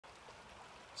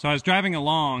So I was driving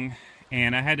along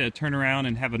and I had to turn around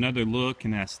and have another look,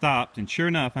 and I stopped, and sure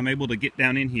enough I'm able to get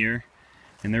down in here.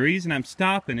 And the reason I'm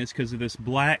stopping is because of this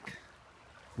black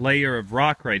layer of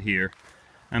rock right here.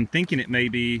 I'm thinking it may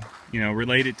be,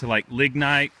 related to like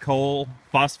lignite, coal,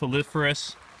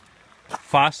 phosphoriferous.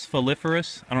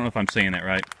 I don't know if I'm saying that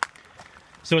right.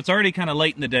 So it's already kind of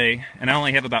late in the day, and I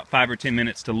only have about 5 or 10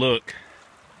 minutes to look.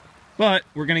 But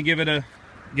we're gonna give it a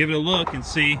look and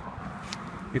see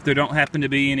if there don't happen to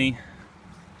be any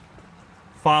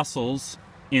fossils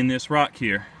in this rock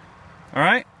here. All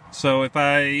right. So if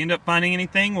I end up finding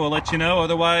anything, we'll let you know.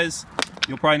 Otherwise,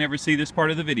 you'll probably never see this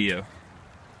part of the video.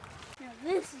 Now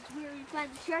this is where we find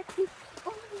the shark teeth.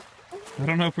 I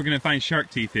don't know if we're gonna find shark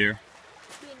teeth here.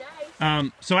 Be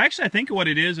nice. So actually, I think what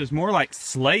it is more like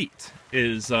slate.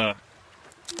 On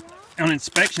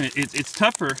inspection, it's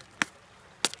tougher.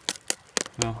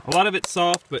 Well, a lot of it's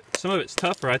soft, but some of it's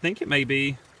tougher. I think it may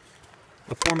be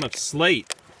a form of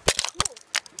slate.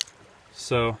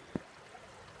 So,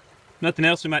 nothing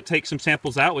else, we might take some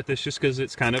samples out with this just because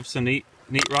it's kind of some neat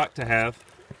rock to have.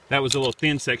 That was a little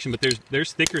thin section, but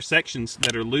there's thicker sections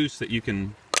that are loose that you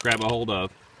can grab a hold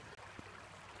of.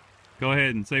 Go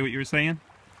ahead and say what you were saying.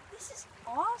 This is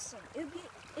awesome.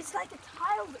 It's like a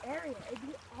tiled area. It'd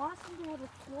be awesome to have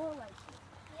a floor like this.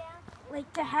 Yeah.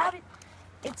 Like to have it.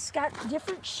 It's got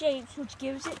different shapes, which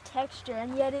gives it texture,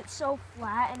 and yet it's so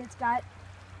flat, and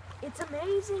it's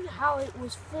amazing how it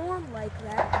was formed like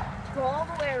that to go all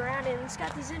the way around it, and it's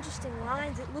got these interesting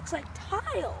lines. It looks like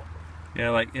tile. Yeah,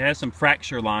 like it has some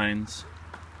fracture lines,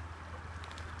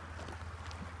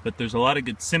 but there's a lot of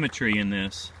good symmetry in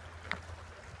this.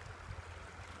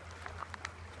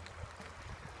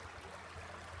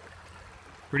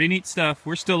 Pretty neat stuff.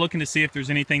 We're still looking to see if there's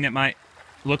anything that might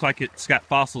look like it's got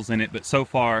fossils in it, but so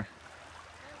far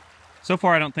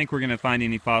I don't think we're going to find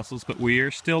any fossils, but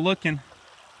we're still looking.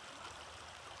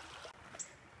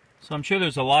 So I'm sure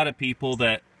there's a lot of people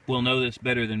that will know this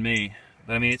better than me,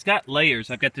 but I mean, it's got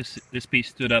layers. I've got this piece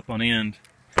stood up on end.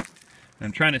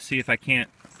 I'm trying to see if I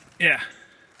can't,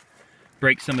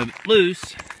 break some of it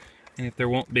loose, and if there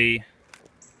won't be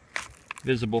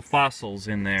visible fossils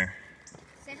in there.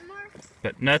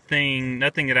 But nothing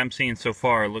that I'm seeing so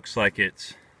far looks like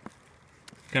it's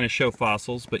going to show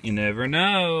fossils, but you never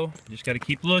know. You just got to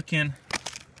keep looking.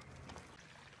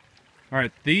 All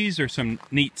right, these are some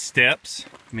neat steps.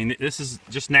 I mean, this is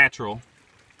just natural.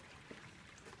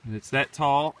 It's that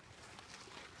tall.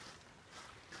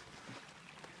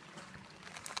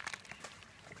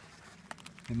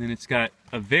 And then it's got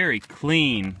a very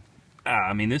clean,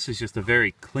 I mean, this is just a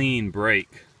very clean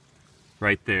break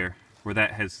right there, where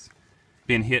that has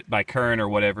been hit by current or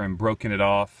whatever and broken it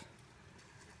off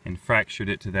and fractured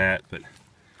it to that. But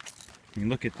I mean,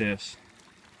 look at this.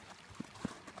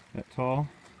 That tall.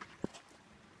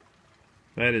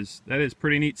 That is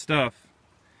pretty neat stuff.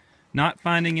 Not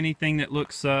finding anything that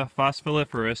looks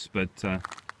phosphoriferous, but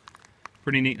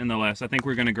pretty neat nonetheless. I think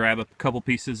we're going to grab a couple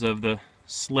pieces of the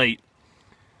slate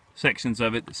sections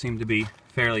of it that seem to be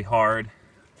fairly hard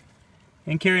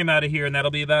and carry them out of here, and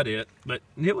that'll be about it. But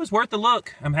it was worth a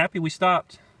look. I'm happy we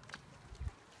stopped.